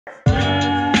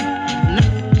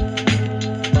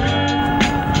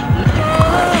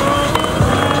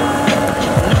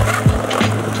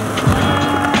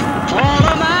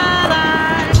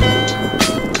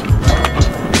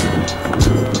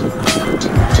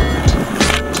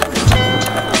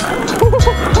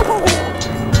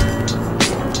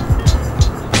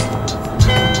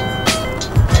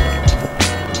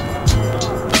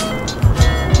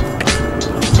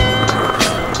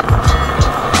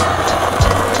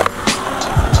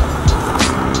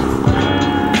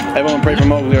break from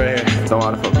Mobley right here. Don't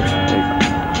want to focus. There you go.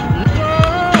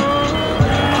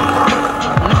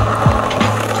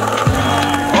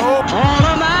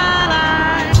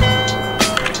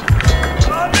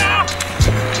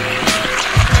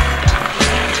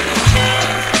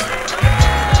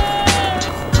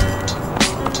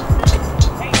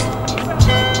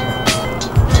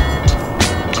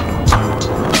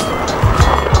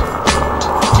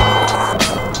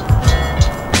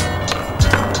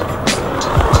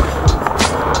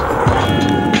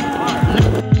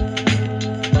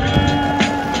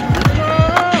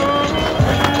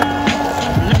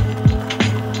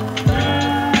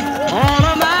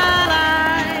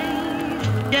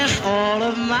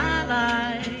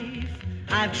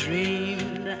 I've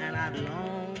dreamed and I've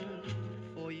longed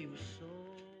for you so.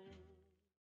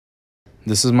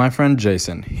 This is my friend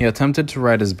Jason. He attempted to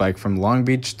ride his bike from Long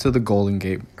Beach to the Golden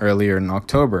Gate earlier in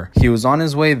October. He was on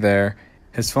his way there.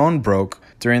 His phone broke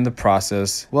during the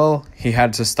process. Well, he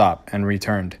had to stop and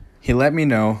returned. He let me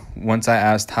know once I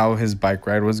asked how his bike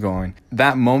ride was going.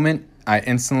 That moment, I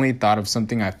instantly thought of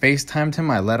something. I FaceTimed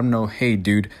him. I let him know, hey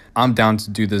dude, I'm down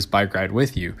to do this bike ride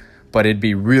with you. But it'd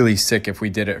be really sick if we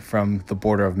did it from the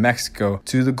border of Mexico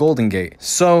to the Golden Gate.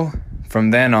 So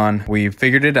from then on, we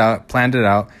figured it out, planned it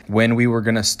out when we were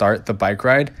gonna start the bike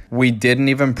ride. We didn't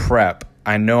even prep.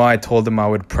 I know I told him I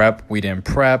would prep. We didn't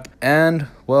prep. And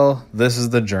well, this is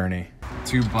the journey.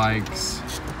 2 bikes,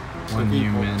 1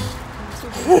 human.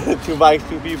 2 bikes,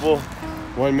 2 people,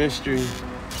 1 mystery.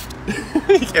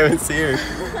 You can't even see her.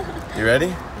 You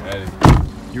ready? Ready.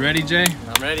 You ready, Jay?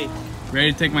 I'm ready.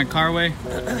 Ready to take my car away?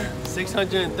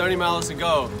 630 miles to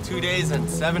go, 2 days and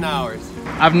 7 hours.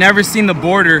 I've never seen the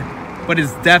border, but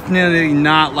it's definitely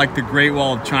not like the Great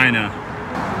Wall of China.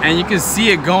 And you can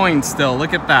see it going still.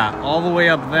 Look at that, all the way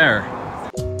up there.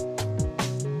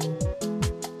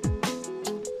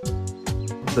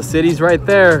 The city's right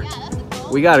there.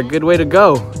 We got a good way to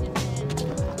go.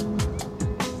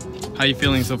 How you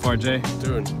feeling so far, Jay?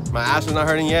 Dude, my ass was not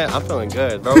hurting yet. I'm feeling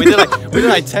good, bro. We did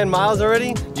like 10 miles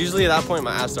already. Usually at that point,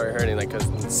 my ass started hurting, like, cause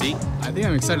see? I think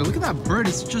I'm excited. Look at that bird,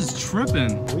 it's just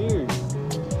tripping. Weird.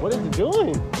 What is it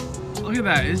doing? Look at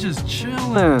that, it's just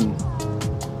chilling.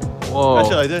 Whoa. I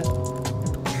chill like this.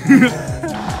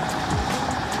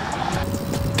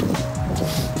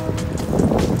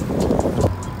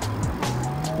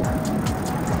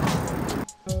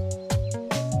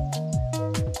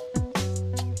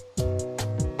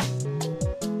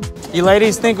 You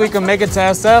ladies think we can make it to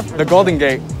SF? The Golden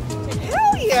Gate.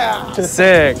 Hell yeah!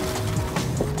 Sick.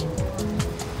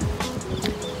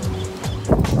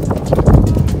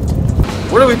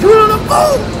 What are we doing on the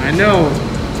boat? I know.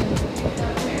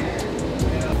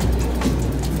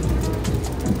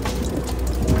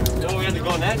 You know where we have to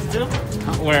go next, too?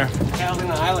 Where?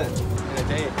 Catalina Island in a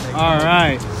day. All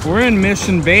right, we're in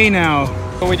Mission Bay now.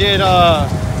 So we did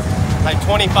like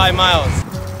 25 miles.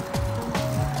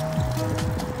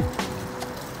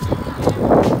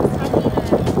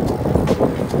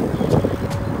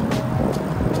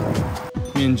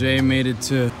 Me and Jay made it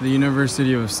to the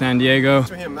University of San Diego.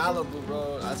 We're here in Malibu,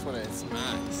 bro. That's when it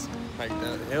smacks. Like,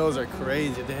 the hills are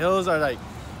crazy. The hills are like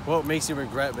what makes you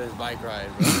regret this bike ride,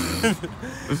 bro.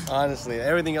 Honestly,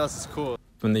 everything else is cool.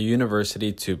 From the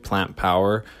university to Plant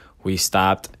Power, we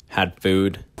stopped, had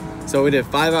food. So we did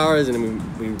 5 hours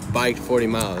and we biked 40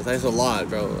 miles. That's a lot,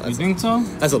 bro. You think so?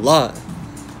 That's a lot.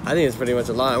 I think it's pretty much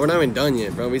a lot. We're not even done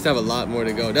yet, bro. We still have a lot more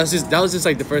to go. That was just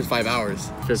like the first 5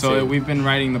 hours. So we've been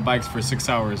riding the bikes for 6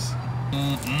 hours.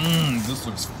 This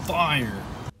looks fire.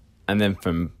 And then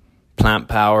from Plant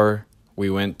Power,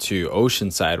 we went to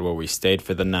Oceanside where we stayed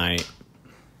for the night.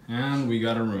 And we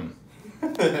got a room.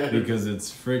 Because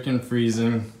it's freaking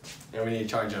freezing. And we need to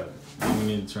charge up. And we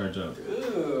need to charge up.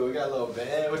 Ooh, we got a little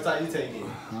bed. What side are you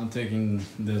taking? I'm taking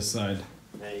this side.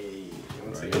 Hey,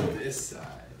 I'm taking this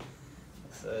side.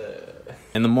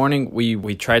 In the morning,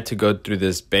 we tried to go through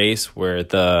this base where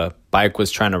the bike was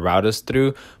trying to route us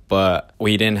through, but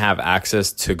we didn't have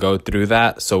access to go through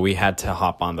that, so we had to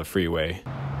hop on the freeway.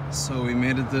 So we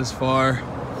made it this far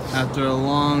after a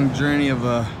long journey of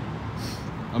a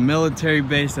military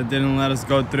base that didn't let us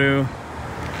go through.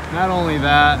 Not only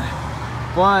that,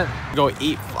 but go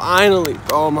eat finally,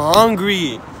 bro. I'm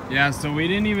hungry. yeah, so we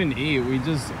didn't even eat. We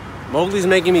just Mowgli's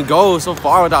making me go so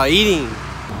far without eating.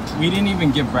 we didn't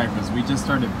even get breakfast. We just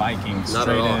started biking Not straight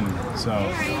at all. in. So What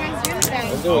are you guys doing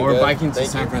today? we're good. biking to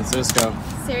Thank San you. Francisco.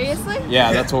 Seriously?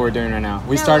 Yeah, that's what we're doing right now.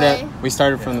 We No started way. we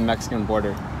started from the Mexican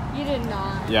border. You did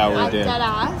not. Yeah, we Like did. Dead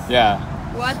ass? Yeah.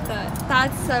 What the?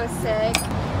 That's so sick.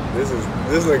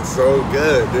 This looks so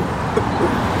good.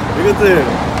 Look at this.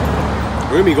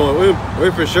 We're gonna be going.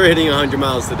 We're for sure hitting 100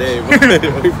 miles today. We're for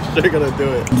sure gonna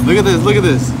do it. Look at this. Look at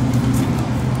this.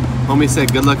 Homie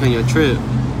said, "Good luck on your trip."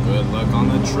 Good luck on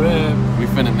the trip. We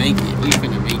finna make it. We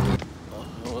finna make it. Oh,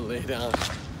 I'm gonna lay down.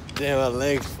 Damn, my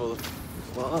legs full of.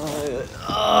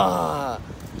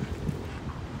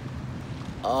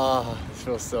 This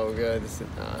feels so good. This is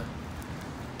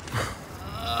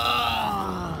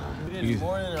we did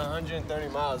more than 130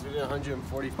 miles. We did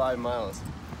 145 miles.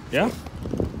 Yeah?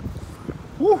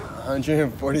 Woo.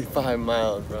 145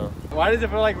 miles, bro. Why does it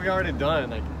feel like we're already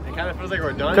done? Like, it kind of feels like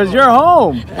we're done. Because you're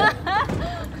home.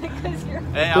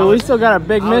 Hey, But we still got a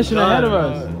big mission ahead of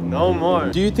us. No more.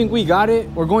 Do you think we got it?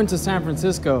 We're going to San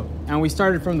Francisco, and we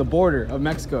started from the border of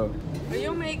Mexico.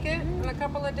 You'll make it in a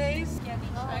couple of days.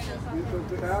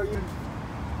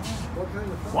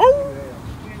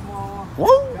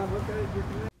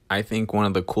 I think one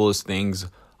of the coolest things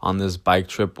on this bike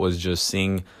trip was just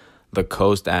seeing the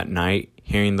coast at night,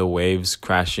 hearing the waves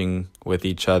crashing with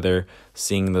each other,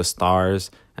 seeing the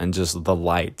stars, and just the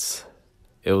lights.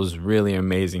 It was really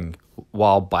amazing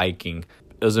while biking.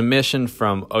 It was a mission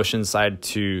from Oceanside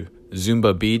to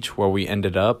Zumba Beach, where we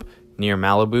ended up near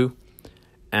Malibu.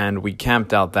 And we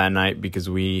camped out that night because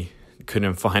we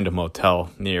couldn't find a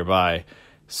motel nearby.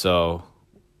 So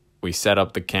we set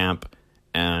up the camp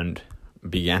and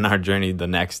began our journey the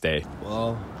next day.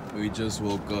 Well, we just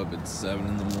woke up at 7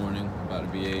 in the morning, about to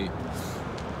be 8.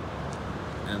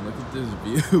 And look at this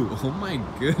view. Oh my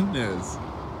goodness.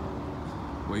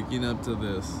 Waking up to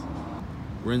this.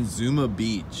 We're in Zuma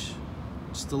Beach,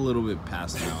 just a little bit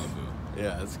past Malibu.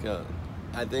 Yeah, let's go.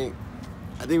 I think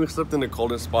we slept in the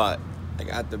coldest spot,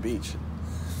 like at the beach.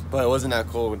 But it wasn't that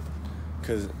cold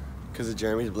because of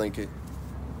Jeremy's blanket.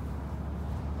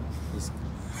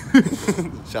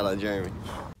 Shout out Jeremy.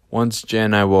 Once Jen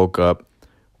and I woke up,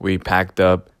 we packed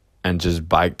up and just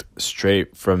biked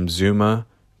straight from Zuma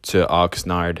to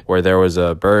Oxnard, where there was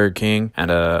a Burger King and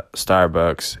a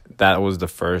Starbucks. That was the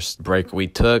first break we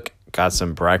took, got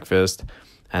some breakfast,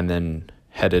 and then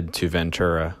headed to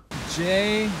Ventura.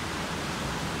 Jay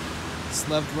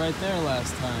slept right there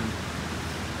last time.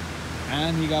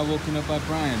 And he got woken up by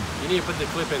Brian. You need to put the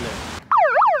clip in there.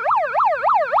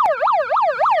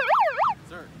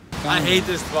 I hate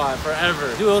this spot forever.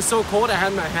 Dude, it was so cold I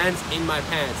had my hands in my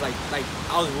pants. Like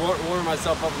I was warming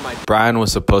myself up in my... Brian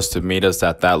was supposed to meet us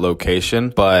at that location,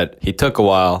 but he took a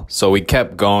while, so we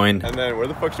kept going. And then where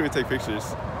the fuck should we take pictures?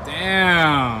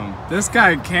 Damn. This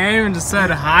guy came and just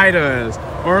said hi to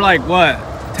us. We're like, what,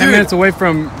 10 minutes away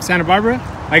from Santa Barbara?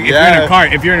 Like, if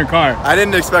you're in a car. I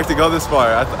didn't expect to go this far.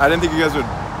 I didn't think you guys would...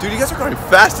 Dude, you guys are going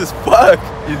fast as fuck.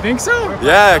 You think so?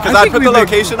 Yeah, because I put the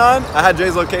location on. I had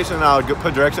Jay's location and I would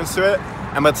put directions to it.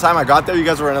 And by the time I got there, you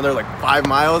guys were another like 5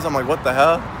 miles. I'm like, what the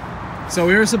hell? So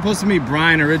we were supposed to meet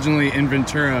Brian originally in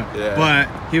Ventura, but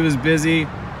he was busy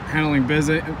handling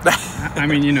business. I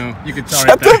mean, you know, you could tell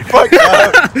right there. Shut the fuck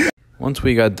up. Once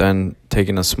we got done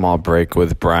taking a small break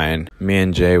with Brian, me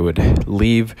and Jay would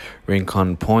leave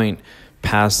Rincon Point,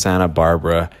 past Santa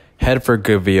Barbara, head for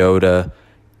Gaviota,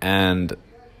 and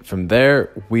from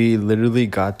there we literally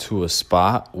got to a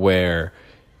spot where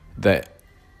the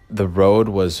road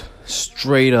was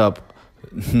straight up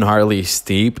gnarly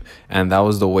steep, and that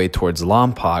was the way towards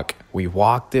Lompoc. We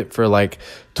walked it for like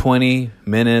 20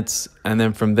 minutes, and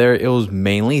then from there it was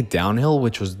mainly downhill,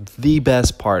 which was the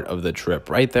best part of the trip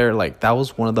right there. Like, that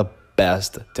was one of the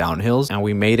best downhills, and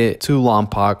we made it to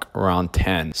Lompoc around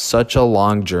 10. Such a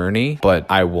long journey, but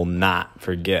I will not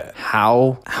forget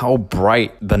how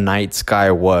bright the night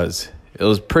sky was. It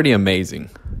was pretty amazing.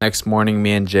 Next morning,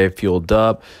 me and Jay fueled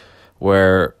up,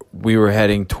 where we were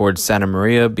heading towards Santa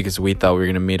Maria because we thought we were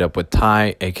going to meet up with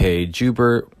Ty, aka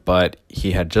Jubert, but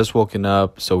he had just woken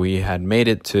up, so we had made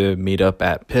it to meet up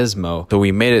at Pismo. So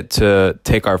we made it to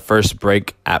take our first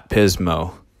break at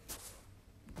Pismo.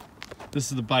 This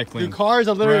is the bike lane. The cars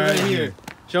are literally right here.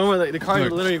 Show them where the cars are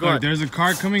literally going. Look, there's a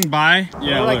car coming by.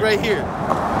 Yeah, like right here.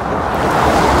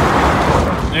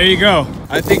 There you go.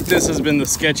 I think this has been the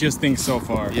sketchiest thing so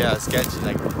far. Yeah, sketchy.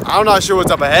 Like, I'm not sure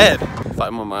what's up ahead.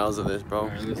 5 more miles of this, bro.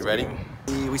 Right, you ready?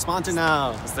 We sponsor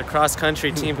now. It's the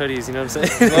cross-country team hoodies, you know what I'm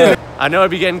saying? I know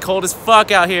it'd be getting cold as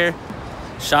fuck out here.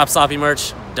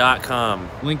 ShopSloppyMerch.com.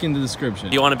 Link in the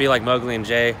description. You want to be like Mowgli and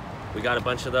Jay? We got a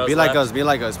bunch of those Be like left.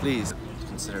 us, please.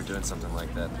 Consider doing something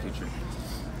like that in the future.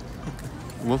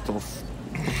 What the f...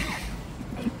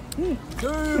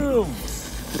 Damn!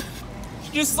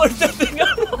 You just slurped that thing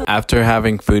up. After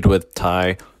having food with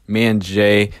Ty, me and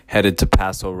Jay headed to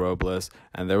Paso Robles,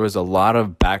 and there was a lot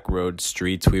of back road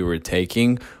streets we were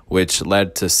taking, which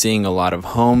led to seeing a lot of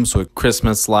homes with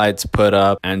Christmas lights put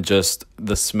up, and just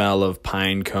the smell of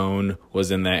pine cone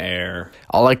was in the air.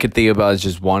 All I could think about is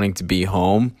just wanting to be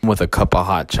home with a cup of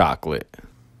hot chocolate.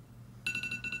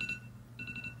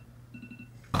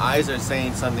 My eyes are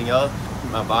saying something else.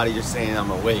 My body just saying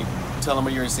I'm awake. Tell them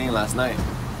what you were seeing last night.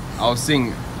 I was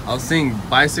seeing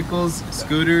bicycles,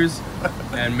 scooters,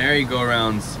 and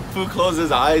merry-go-rounds. Fool closes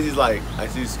his eyes, he's like, I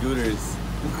see scooters.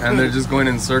 And they're just going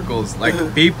in circles, like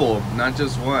people, not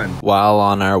just one. While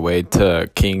on our way to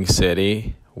King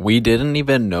City, we didn't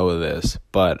even know this,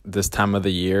 but this time of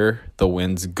the year, the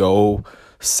winds go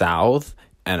south,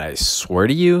 and I swear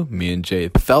to you, me and Jay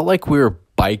felt like we were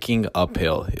biking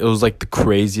uphill. It was like the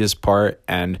craziest part,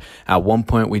 and at one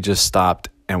point we just stopped,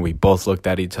 and we both looked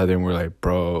at each other, and we're like,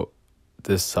 bro,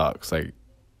 this sucks. Like,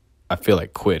 I feel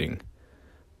like quitting.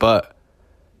 But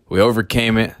we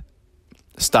overcame it,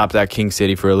 stopped at King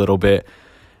City for a little bit,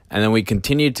 and then we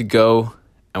continued to go,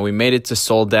 and we made it to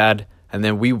Soledad, and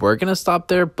then we were going to stop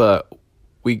there, but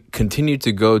we continued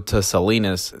to go to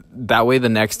Salinas. That way the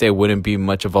next day wouldn't be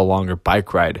much of a longer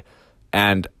bike ride.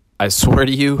 And I swear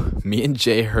to you, me and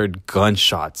Jay heard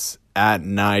gunshots at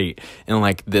night in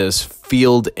like this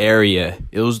field area.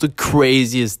 It was the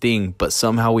craziest thing, but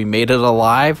somehow we made it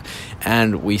alive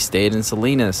and we stayed in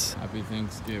Salinas. Happy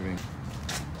Thanksgiving.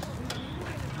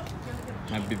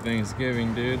 Happy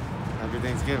Thanksgiving, dude. Happy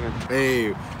Thanksgiving.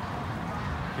 Hey.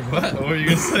 What were you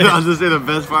gonna say? I was just saying the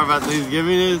best part about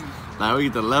Thanksgiving is now we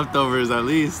get the leftovers at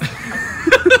least.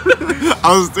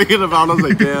 I was thinking about it, I was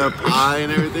like, yeah, pie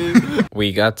and everything.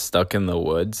 We got stuck in the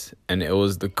woods, and it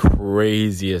was the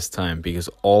craziest time because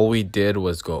all we did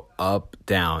was go up,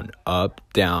 down, up,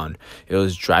 down. It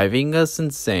was driving us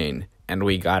insane, and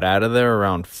we got out of there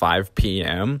around 5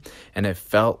 p.m., and it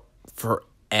felt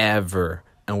forever,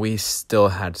 and we still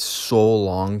had so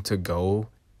long to go.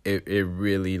 It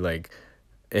really, like,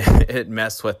 it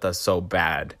messed with us so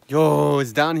bad. Yo,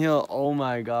 it's downhill. Oh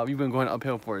my God. We've been going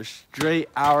uphill for a straight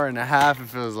hour and a half, it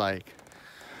feels like.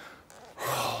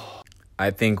 I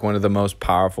think one of the most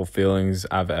powerful feelings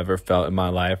I've ever felt in my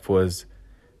life was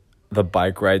the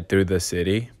bike ride through the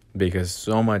city, because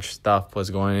so much stuff was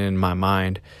going in my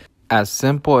mind. As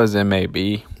simple as it may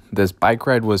be, this bike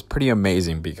ride was pretty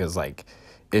amazing because, like,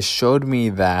 it showed me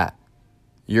that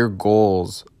your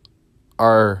goals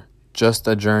are just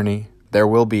a journey. There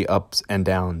will be ups and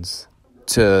downs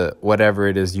to whatever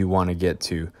it is you want to get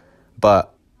to.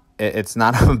 But it's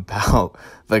not about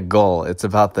the goal. It's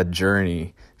about the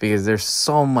journey. Because there's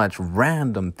so much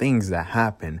random things that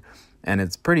happen. And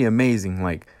it's pretty amazing.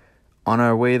 Like, on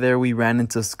our way there, we ran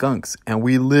into skunks. And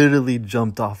we literally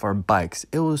jumped off our bikes.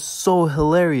 It was so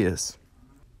hilarious.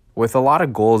 With a lot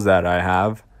of goals that I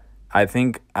have, I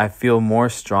think I feel more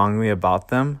strongly about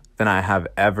them than I have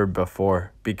ever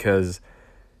before. Because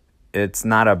it's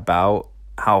not about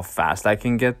how fast I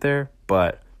can get there,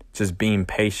 but just being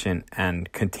patient and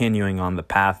continuing on the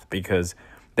path, because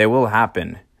they will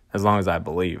happen as long as I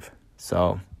believe.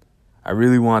 So I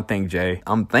really want to thank Jay.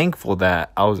 I'm thankful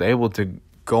that I was able to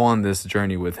go on this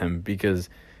journey with him, because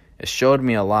it showed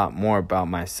me a lot more about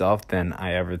myself than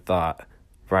I ever thought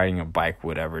riding a bike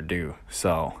would ever do.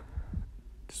 So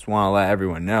just want to let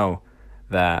everyone know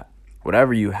that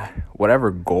whatever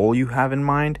goal you have in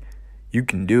mind, you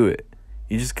can do it.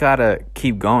 You just gotta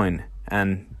keep going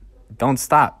and don't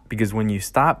stop, because when you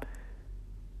stop,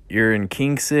 you're in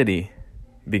King City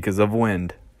because of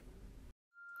wind.